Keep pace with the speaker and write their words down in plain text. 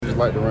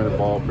like to run the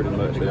ball pretty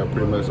much. They are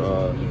pretty much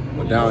a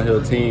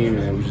downhill team,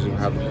 and we just gonna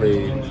have to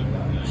play,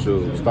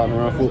 starting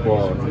around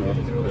football.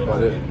 That's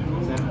about it.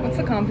 What's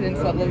the confidence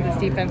level of this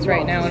defense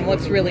right now, and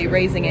what's really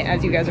raising it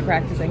as you guys are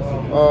practicing?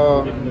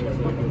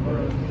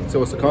 So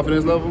what's the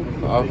confidence level?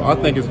 I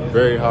think it's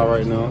very high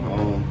right now.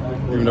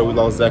 Even though we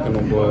lost Zach and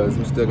them boys,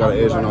 we still got an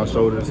edge on our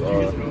shoulders.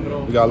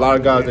 We got a lot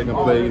of guys that can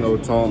play,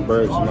 Tom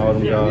Birch and all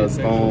them guys,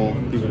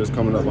 Stone, people that's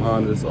coming up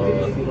behind us.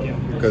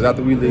 Because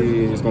after we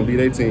leave, it's going to be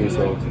their team.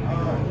 So I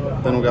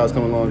think them guys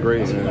coming along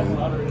great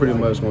and pretty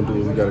much going to do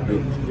what we got to do.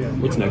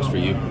 What's next for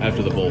you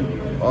after the bowl?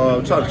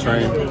 Try to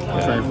train for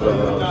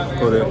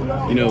Kodak.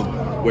 You know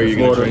where you're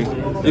going to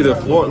train? Either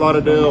Fort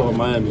Lauderdale or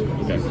Miami.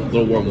 Okay, a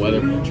little warm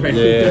weather.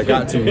 Yeah,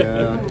 got to,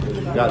 man.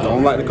 Got to. I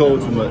don't like the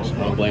cold too much. I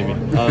don't blame you.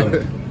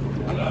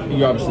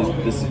 You obviously,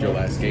 this is your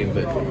last game,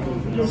 but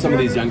some of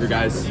these younger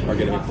guys are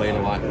going to be playing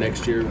a lot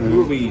next year.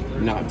 Who are we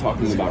not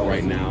talking about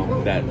right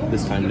now that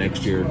this time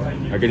next year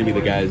are going to be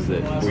the guys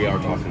that we are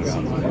talking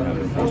about?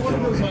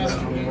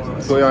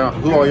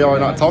 Who are y'all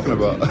not talking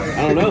about?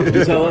 I don't know.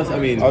 You tell us. I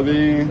mean,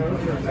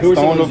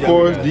 Stone, of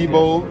course,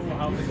 Debo.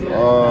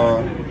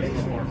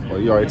 Well,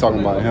 you already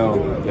talking about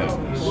him. Yeah.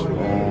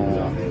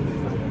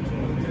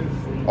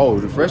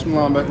 The freshman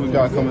linebacker we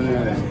got coming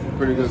in,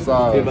 pretty good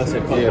size.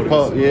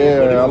 Pup.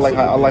 I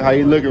like how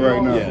he looking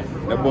right now. Yeah.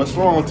 That boy's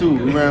strong too.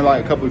 We ran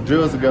like a couple of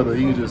drills together.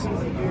 He just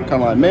kind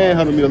of like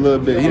manhunted me a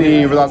little bit. He didn't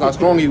even realize how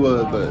strong he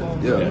was, but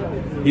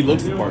yeah. He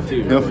looks the part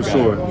too. Yeah, for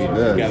sure.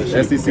 Yeah.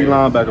 SEC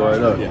linebacker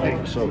right up.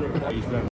 Yeah, for sure.